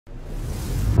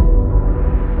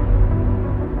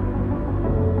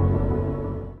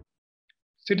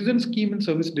Citizen scheme and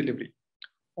service delivery.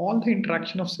 All the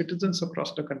interaction of citizens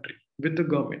across the country with the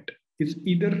government is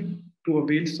either to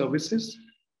avail services,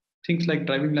 things like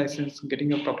driving license,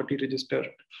 getting a property register,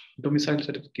 domicile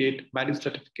certificate, marriage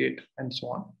certificate, and so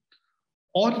on,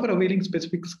 or for availing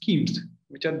specific schemes,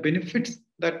 which are benefits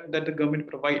that the government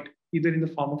provide, either in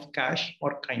the form of cash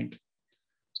or kind.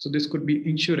 So this could be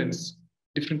insurance,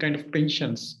 different kind of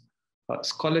pensions,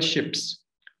 scholarships,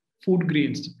 food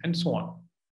grains, and so on.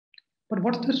 But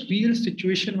what's the real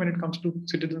situation when it comes to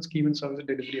citizen scheme and service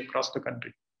delivery across the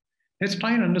country? Let's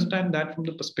try and understand that from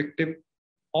the perspective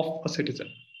of a citizen.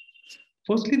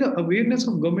 Firstly, the awareness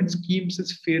of government schemes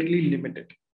is fairly limited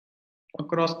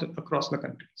across the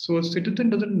country. So a citizen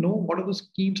doesn't know what are the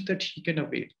schemes that he can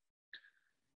avail.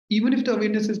 Even if the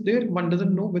awareness is there, one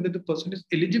doesn't know whether the person is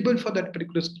eligible for that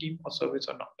particular scheme or service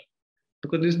or not,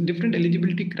 because there's different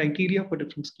eligibility criteria for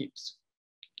different schemes.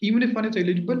 Even if one is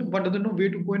eligible, one doesn't know where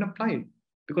to go and apply,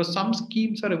 because some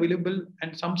schemes are available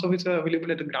and some services are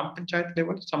available at the Gram Panchayat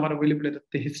level, some are available at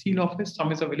the Tehsil office,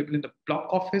 some is available in the block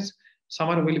office, some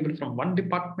are available from one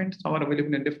department, some are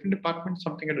available in different departments,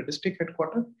 something at a district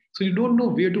headquarters. So you don't know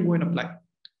where to go and apply.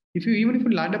 Even if you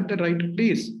land up the right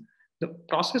place, the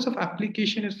process of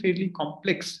application is fairly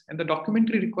complex, and the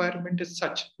documentary requirement is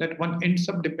such that one ends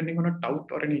up depending on a tout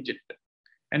or an agent.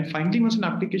 And finally, once an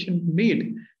application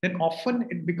made, then often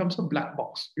it becomes a black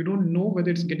box. You don't know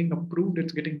whether it's getting approved,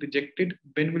 it's getting rejected,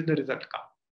 when will the result come.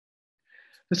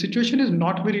 The situation is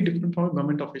not very different from a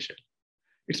government official.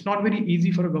 It's not very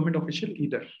easy for a government official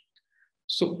either.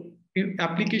 So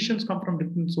applications come from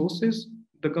different sources.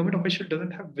 The government official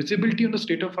doesn't have visibility on the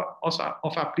state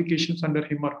of applications under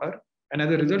him or her. And as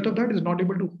a result of that, is not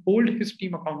able to hold his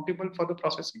team accountable for the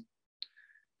processing.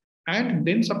 And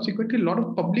then subsequently, a lot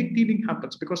of public dealing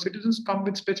happens because citizens come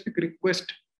with specific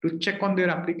requests to check on their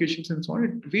applications and so on.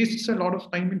 It wastes a lot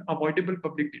of time in avoidable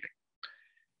public dealing.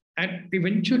 And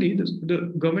eventually,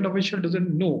 the government official doesn't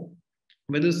know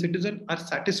whether citizens are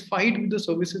satisfied with the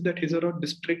services that his or her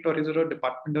district or his or her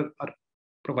department are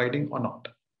providing or not.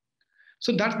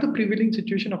 So that's the prevailing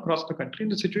situation across the country.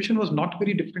 And the situation was not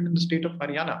very different in the state of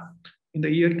Haryana in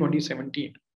the year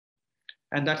 2017.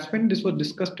 And that's when this was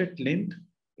discussed at length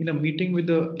in a meeting with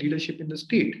the leadership in the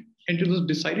state. And it was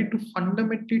decided to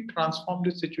fundamentally transform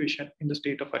this situation in the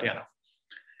state of Haryana.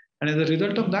 And as a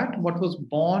result of that, what was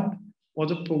born was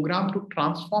a program to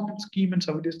transform its scheme and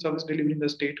service delivery in the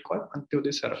state called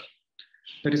Antyodaya Saral.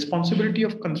 The responsibility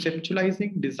of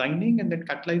conceptualizing, designing, and then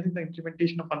catalyzing the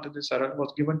implementation of Antyodaya Saral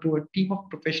was given to a team of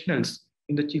professionals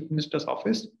in the Chief Minister's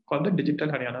office called the Digital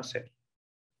Haryana Cell.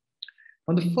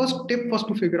 Now, the first step was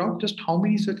to figure out just how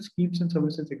many such schemes and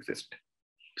services exist,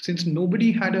 since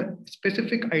nobody had a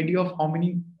specific idea of how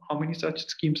many such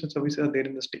schemes and services are there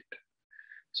in the state.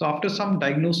 So after some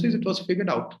diagnosis, it was figured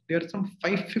out there are some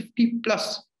 550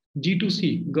 plus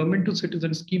G2C, government to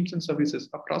citizen schemes and services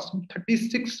across some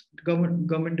 36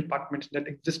 government departments that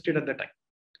existed at the time.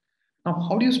 Now,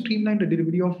 how do you streamline the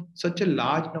delivery of such a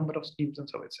large number of schemes and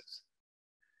services?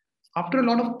 After a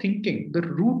lot of thinking, the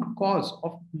root cause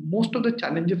of most of the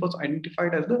challenges was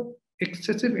identified as the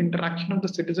excessive interaction of the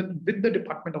citizen with the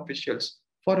department officials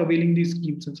for availing these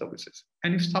schemes and services.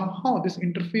 And if somehow this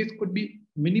interface could be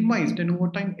minimized and over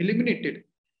time eliminated,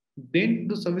 then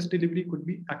the service delivery could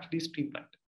be actually streamlined.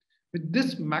 With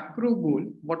this macro goal,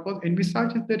 what was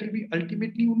envisaged is there will be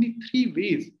ultimately only 3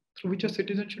 ways through which a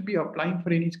citizen should be applying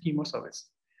for any scheme or service.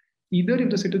 Either if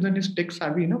the citizen is tech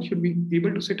savvy enough, should be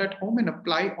able to sit at home and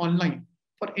apply online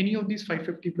for any of these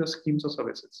 550 plus schemes or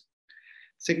services.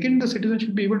 Second, the citizen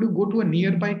should be able to go to a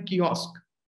nearby kiosk,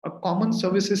 a common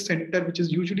services center, which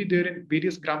is usually there in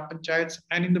various gram panchayats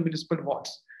and in the municipal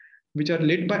wards, which are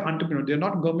led by entrepreneurs. They are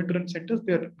not government-run centers,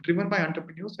 they are driven by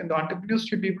entrepreneurs, and the entrepreneurs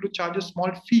should be able to charge a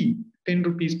small fee, 10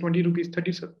 rupees, 20 rupees,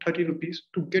 30 rupees,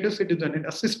 to get a citizen and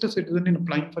assist a citizen in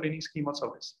applying for any scheme or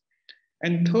service.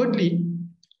 And thirdly,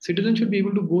 citizens should be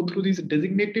able to go through these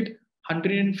designated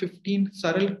 115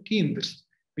 Saral Kendras,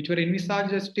 which were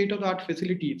envisaged as state-of-the-art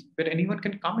facilities where anyone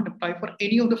can come and apply for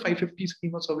any of the 550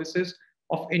 scheme or services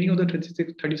of any of the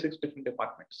 36 different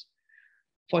departments.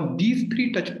 For these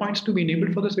 3 touch points to be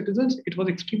enabled for the citizens, it was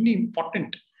extremely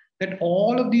important that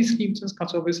all of these schemes and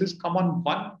services come on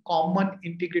one common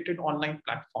integrated online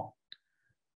platform.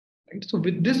 Right? So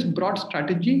with this broad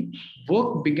strategy,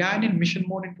 work began in mission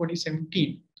mode in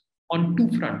 2017 on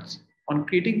 2 fronts: on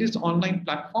creating this online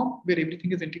platform where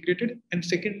everything is integrated, and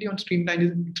secondly, on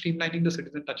streamlining the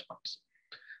citizen touchpoints.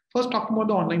 First, talking about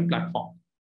the online platform.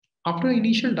 After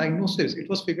initial diagnosis, it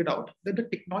was figured out that the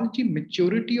technology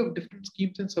maturity of different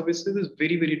schemes and services is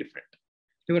very, very different.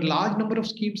 There were a large number of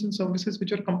schemes and services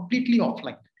which were completely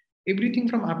offline. Everything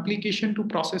from application to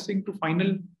processing to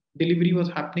final delivery was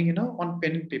happening on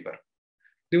pen and paper.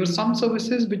 There were some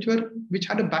services which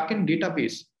had a backend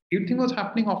database. Everything was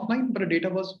happening offline, but a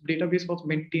database was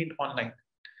maintained online.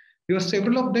 There were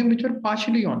several of them which were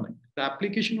partially online. The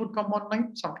application would come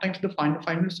online. Sometimes the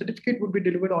final certificate would be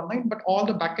delivered online, but all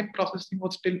the backend processing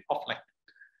was still offline.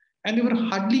 And there were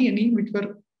hardly any which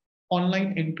were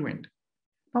online end to end.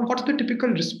 Now, what's the typical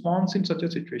response in such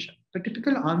a situation? The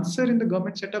typical answer in the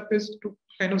government setup is to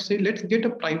kind of say, let's get a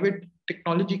private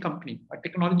technology company, a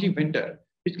technology vendor,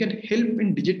 which can help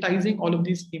in digitizing all of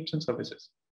these schemes and services.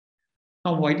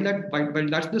 Now, while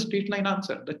that's the straight line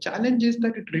answer, the challenge is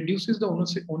that it reduces the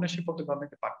ownership of the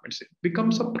government departments. It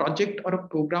becomes a project or a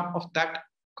program of that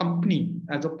company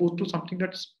as opposed to something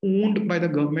that's owned by the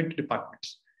government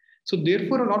departments. So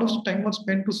therefore, a lot of time was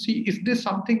spent to see, is there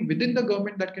something within the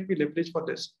government that can be leveraged for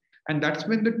this? And that's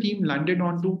when the team landed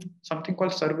onto something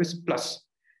called Service Plus.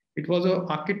 It was an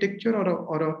architecture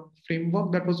or a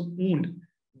framework that was owned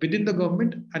within the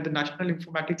government at the National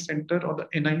Informatics Center or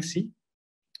the NIC.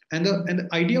 And the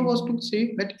idea was to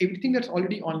say that everything that's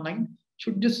already online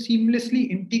should just seamlessly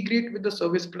integrate with the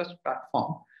Service Plus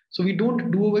platform. So we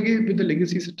don't do away with the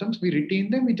legacy systems, we retain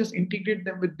them, we just integrate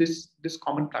them with this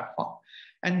common platform.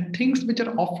 And things which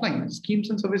are offline, schemes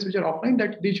and services which are offline,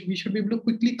 that we should be able to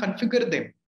quickly configure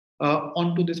them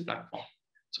onto this platform.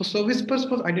 So Service Plus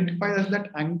was identified as that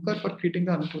anchor for creating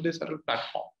the Antyodaya Saral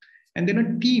platform. And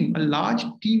then a large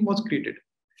team was created.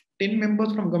 10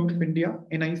 members from Government of India,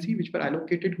 NIC, which were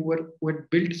allocated, who had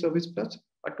built Service Plus,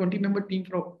 a 20-member team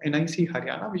from NIC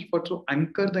Haryana, which was to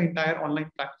anchor the entire online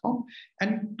platform,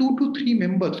 and 2 to 3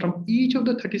 members from each of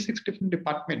the 36 different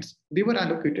departments. They were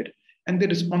allocated, and their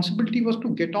responsibility was to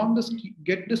get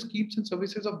the schemes and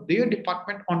services of their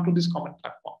department onto this common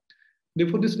platform.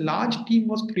 Therefore, this large team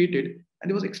was created, and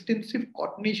there was extensive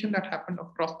coordination that happened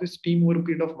across this team over a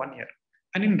period of 1 year.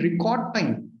 And in record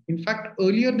time, in fact,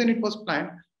 earlier than it was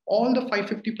planned, all the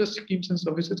 550 plus schemes and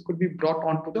services could be brought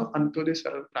onto the Antyodaya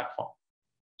Saral platform.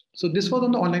 So this was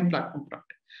on the online platform front.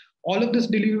 All of this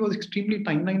delivery was extremely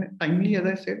timely, as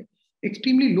I said,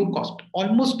 extremely low cost,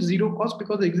 almost zero cost,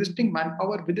 because the existing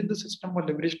manpower within the system was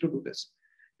leveraged to do this.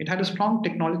 It had a strong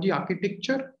technology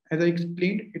architecture. As I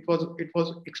explained, it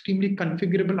was extremely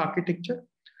configurable architecture.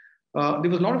 There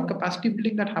was a lot of capacity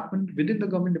building that happened within the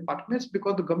government departments,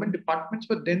 because the government departments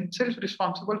were themselves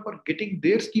responsible for getting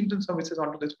their schemes and services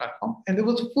onto this platform. And there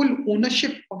was full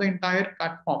ownership of the entire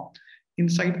platform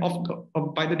inside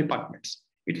by the departments.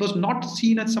 It was not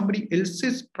seen as somebody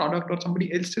else's product or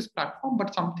somebody else's platform,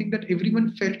 but something that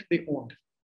everyone felt they owned.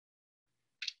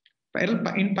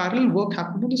 In parallel, work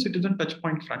happened on the citizen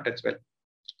touchpoint front as well.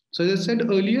 So as I said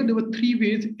earlier, there were 3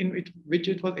 ways in which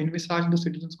it was envisaged the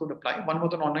citizens could apply. One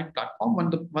was an online platform.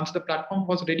 Once the platform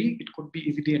was ready, it could be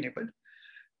easily enabled.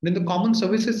 Then the common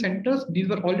services centers, these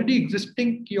were already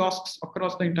existing kiosks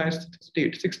across the entire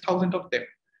state, 6,000 of them.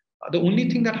 The only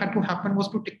thing that had to happen was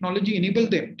to technologically enable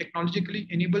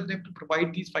them to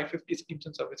provide these 550 schemes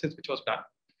and services, which was done.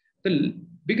 The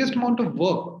biggest amount of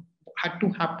work had to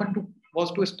happen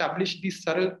was to establish these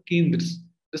Saral Kendras,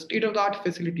 the state-of-the-art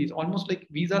facilities, almost like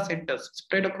visa centers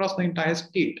spread across the entire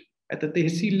state at the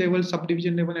tehsil level,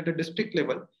 subdivision level, at a district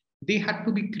level. They had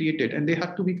to be created and they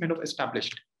had to be kind of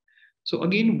established. So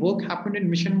again, work happened in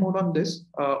mission mode on this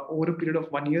over a period of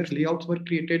 1 year. Layouts were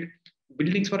created,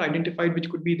 buildings were identified, which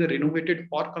could be either renovated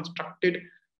or constructed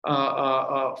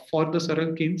for the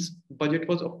Saral Kendras. Budget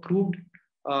was approved,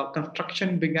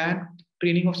 construction began,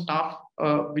 training of staff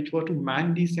which were to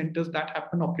man these centers, that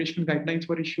happened, operational guidelines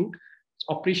were issued.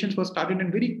 Operations were started,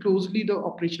 and very closely the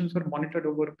operations were monitored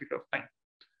over a period of time.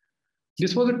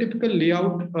 This was a typical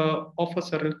layout of a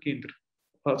Saral Kendra.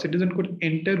 A citizen could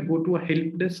enter, go to a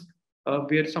help desk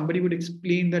where somebody would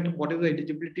explain that what is the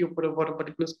eligibility for a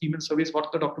particular scheme and service,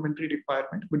 what's the documentary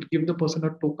requirement, would give the person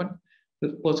a token. The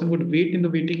person would wait in the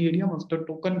waiting area. Once the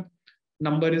token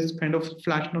number is kind of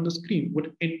flashed on the screen,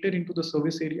 would enter into the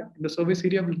service area. In the service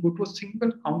area, we'll go to a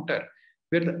single counter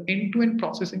where the end-to-end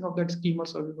processing of that scheme or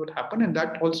service would happen, and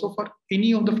that also for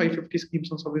any of the 550 schemes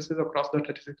and services across the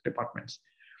 36 departments.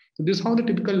 So this is how the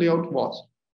typical layout was.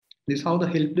 This is how the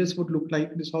help desk would look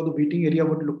like. This is how the waiting area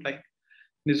would look like.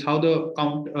 This is how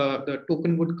the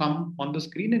token would come on the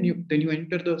screen, and then you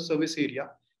enter the service area.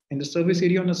 In the service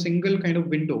area, on a single kind of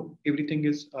window, everything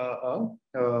is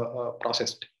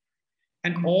processed.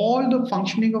 And all the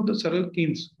functioning of the Saral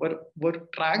Kendras were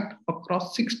tracked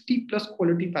across 60 plus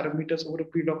quality parameters over a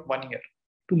period of 1 year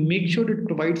to make sure it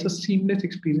provides a seamless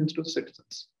experience to the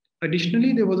citizens.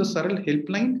 Additionally, there was a Saral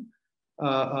helpline.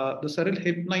 The Saral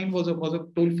helpline was a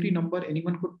toll-free number.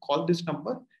 Anyone could call this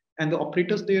number, and the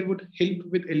operators there would help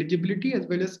with eligibility as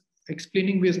well as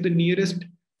explaining where's the nearest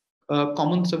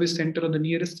common service center or the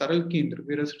nearest Saral Kendra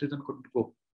where a citizen could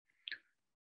go.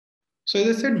 So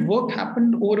as I said, work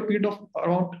happened over a period of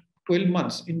around 12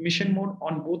 months in mission mode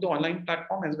on both the online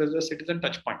platform as well as the citizen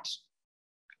touchpoints.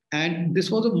 And this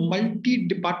was a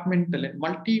multi-departmental and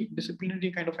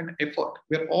multidisciplinary kind of an effort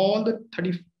where all the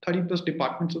 30 plus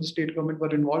departments of the state government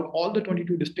were involved, all the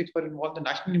 22 districts were involved, the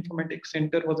National Informatics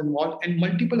Center was involved, and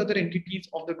multiple other entities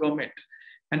of the government.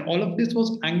 And all of this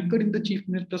was anchored in the Chief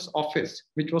Minister's office,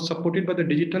 which was supported by the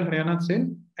Digital Haryana Cell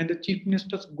and the Chief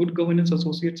Minister's Good Governance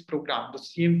Associates Program, the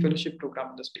CM Fellowship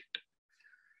Program in the state.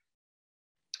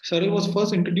 Saral was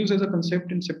first introduced as a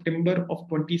concept in September of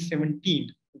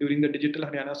 2017 during the Digital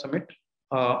Haryana Summit.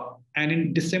 And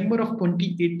in December of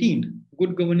 2018,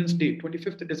 Good Governance Day,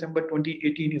 25th December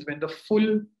 2018 is when the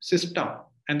full system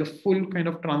and the full kind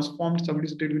of transformed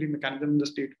service delivery mechanism in the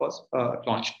state was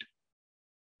launched.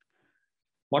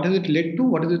 What has it led to?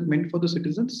 What has it meant for the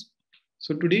citizens?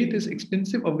 So today, there's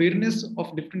extensive awareness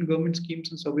of different government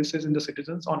schemes and services in the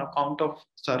citizens on account of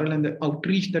Saral and the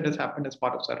outreach that has happened as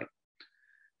part of Saral.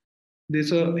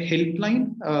 There's a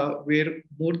helpline where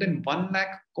more than 1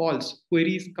 lakh calls,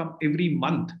 queries come every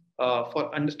month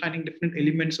for understanding different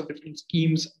elements of different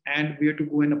schemes and where to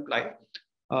go and apply.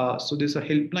 So there's a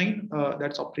helpline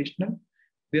that's operational.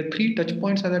 There are 3 touch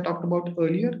points as I talked about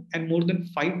earlier, and more than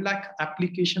 5 lakh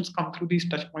applications come through these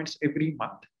touch points every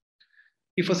month.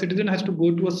 If a citizen has to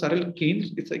go to a Saral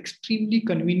Kendra, it's an extremely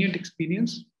convenient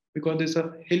experience because there's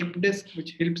a help desk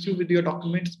which helps you with your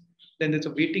documents. Then there's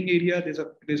a waiting area. There's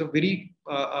a very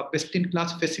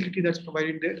best-in-class facility that's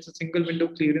provided there. It's a single window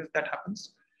clearance that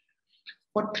happens.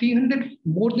 For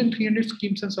more than 300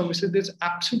 schemes and services, there's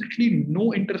absolutely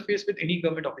no interface with any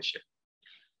government official.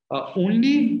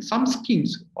 Only some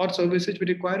schemes or services will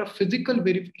require a physical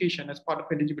verification as part of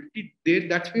eligibility.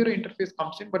 That's where an interface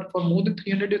comes in. But for more than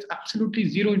 300, there's absolutely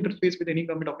zero interface with any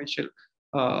government official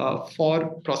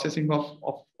for processing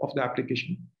of the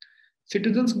application.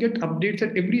 Citizens get updates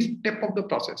at every step of the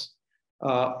process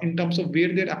in terms of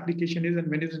where their application is and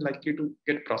when it is likely to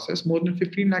get processed. More than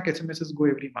 15 lakh SMSs go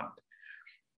every month.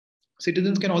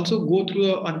 Citizens can also go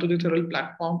through onto the Saral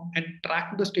platform and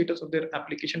track the status of their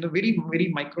application at a very, very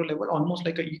micro level, almost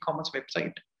like an e-commerce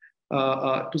website,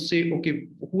 to say, okay,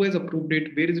 who has approved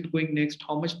it, where is it going next,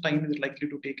 how much time is it likely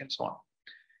to take, and so on.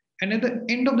 And at the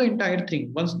end of the entire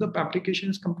thing, once the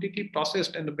application is completely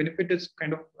processed and the benefit is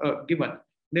kind of given,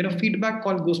 then a feedback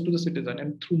call goes to the citizen.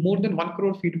 And through more than 1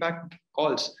 crore feedback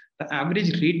calls, the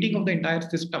average rating of the entire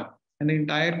system and the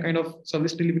entire kind of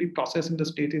service delivery process in the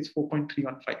state is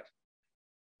 4.315.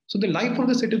 So the life of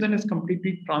the citizen is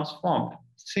completely transformed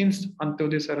since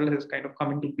Antyodaya Saral has kind of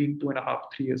come into being 2.5,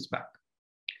 3 years back.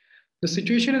 The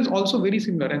situation is also very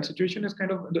similar, and situation is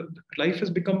kind of, the life has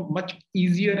become much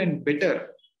easier and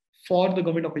better for the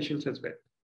government officials as well.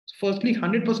 So firstly,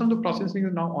 100% of the processing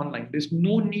is now online. There's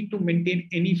no need to maintain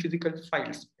any physical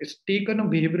files. It's taken a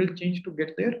behavioral change to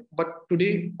get there, but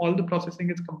today all the processing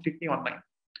is completely online.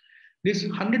 There's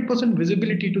 100%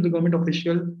 visibility to the government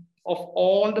official of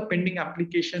all the pending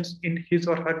applications in his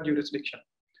or her jurisdiction,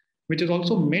 which has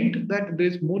also meant that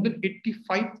there's more than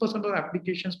 85% of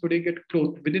applications today get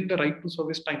closed within the right to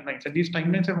service timelines. And these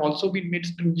timelines have also been made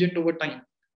stringent over time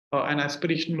and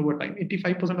aspirational over time.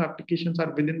 85% of applications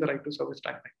are within the right to service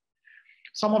timeline.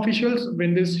 Some officials,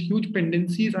 when there's huge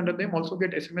pendencies under them, also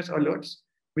get SMS alerts,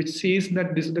 which says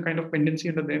that this is the kind of pendency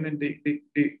under them and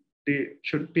they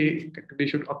should pay, they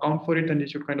should account for it, and they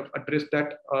should kind of address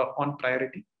that on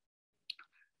priority.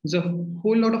 There's a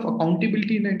whole lot of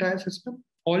accountability in the entire system.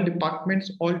 All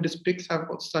departments, all districts have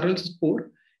a Saral score,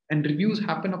 and reviews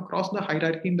happen across the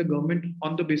hierarchy in the government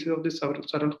on the basis of this Saral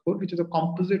score, which is a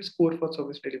composite score for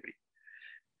service delivery.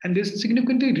 And this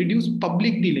significantly reduced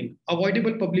public dealing,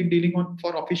 avoidable public dealing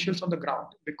for officials on the ground,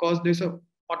 because there's a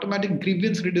automatic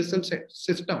grievance redressal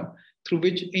system through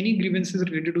which any grievances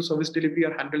related to service delivery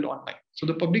are handled online. So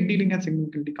the public dealing has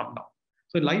significantly come down.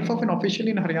 So the life of an official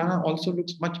in Haryana also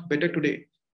looks much better today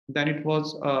than it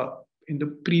was in the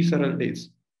pre-Saral days.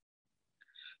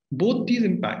 Both these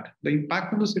impact, the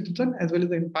impact on the citizen as well as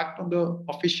the impact on the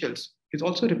officials, is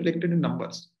also reflected in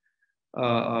numbers.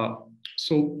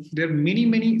 So there are many,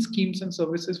 many schemes and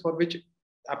services for which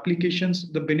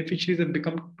applications, the beneficiaries have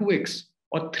become 2x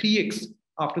or 3x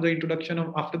after the introduction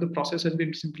of, after the process has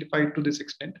been simplified to this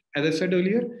extent. As I said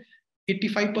earlier,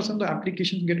 85% of the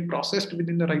applications get processed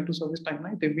within the right to service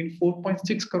timeline. There have been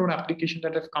 4.6 crore applications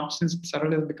that have come since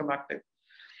Saral has become active.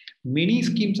 Many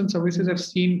schemes and services have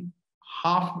seen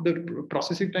half the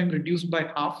processing time reduced by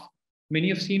half. Many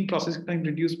have seen processing time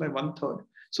reduced by 1/3.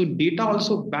 So data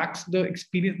also backs the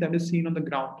experience that is seen on the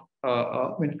ground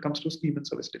when it comes to scheme and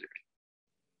service delivery.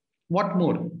 What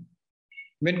more?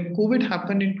 When COVID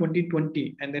happened in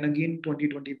 2020 and then again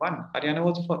 2021, Haryana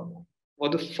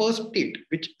was the first state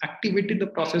which activated the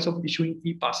process of issuing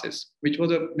e-passes, which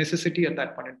was a necessity at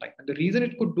that point in time. And the reason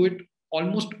it could do it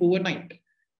almost overnight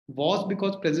was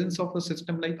because presence of a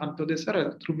system like Antyodaya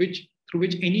Saral, through which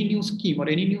any new scheme or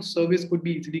any new service could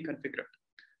be easily configured.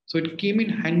 So it came in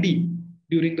handy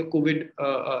during the COVID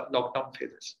lockdown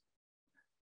phases.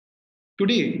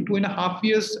 Today, 2.5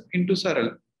 years into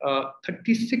Saral,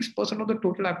 36% of the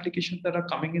total applications that are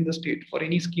coming in the state for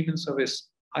any scheme and service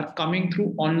are coming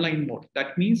through online mode.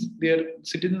 That means their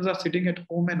citizens are sitting at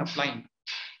home and applying.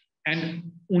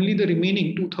 And only the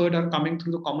remaining 2/3 are coming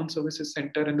through the Common Services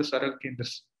Center and the Saral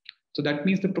Kendras. So that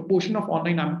means the proportion of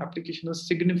online application is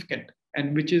significant,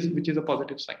 and which is a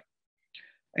positive sign.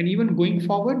 And even going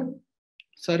forward,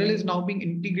 Saral is now being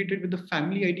integrated with the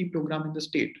family ID program in the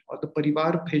state, or the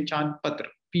Parivar Pehchan Patra,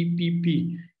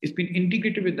 PPP. It's been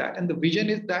integrated with that. And the vision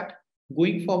is that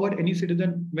going forward, any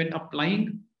citizen, when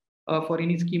applying for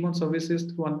any scheme or services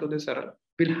through Antyodaya Saral,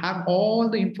 will have all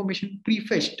the information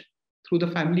pre-fetched through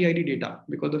the family ID data,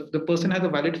 because if the person has a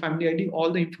valid family ID,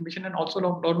 all the information and also a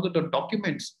lot of the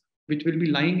documents which will be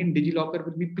lying in DigiLocker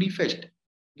will be pre-fetched,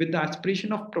 with the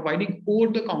aspiration of providing over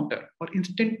the counter or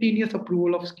instantaneous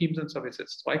approval of schemes and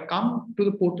services. So I come to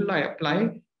the portal, I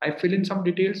apply, I fill in some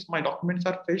details, my documents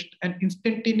are fetched, and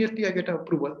instantaneously I get an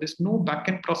approval. There's no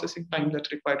back-end processing time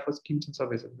that's required for schemes and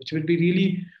services, which will be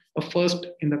really a first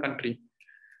in the country.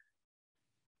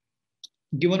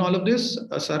 Given all of this,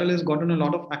 Saral has gotten a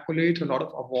lot of accolades, a lot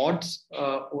of awards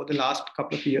over the last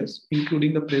couple of years,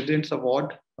 including the President's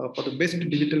Award for the Best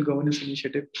Digital Governance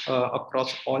Initiative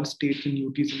across all states and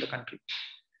UTs in the country.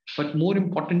 But more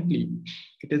importantly,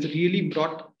 it has really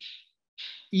brought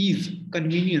ease,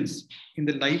 convenience in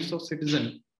the lives of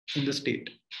citizens in the state.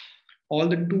 All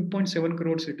the 2.7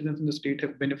 crore citizens in the state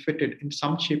have benefited in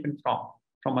some shape and form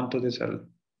from Antyodaya Saral.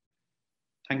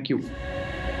 Thank you.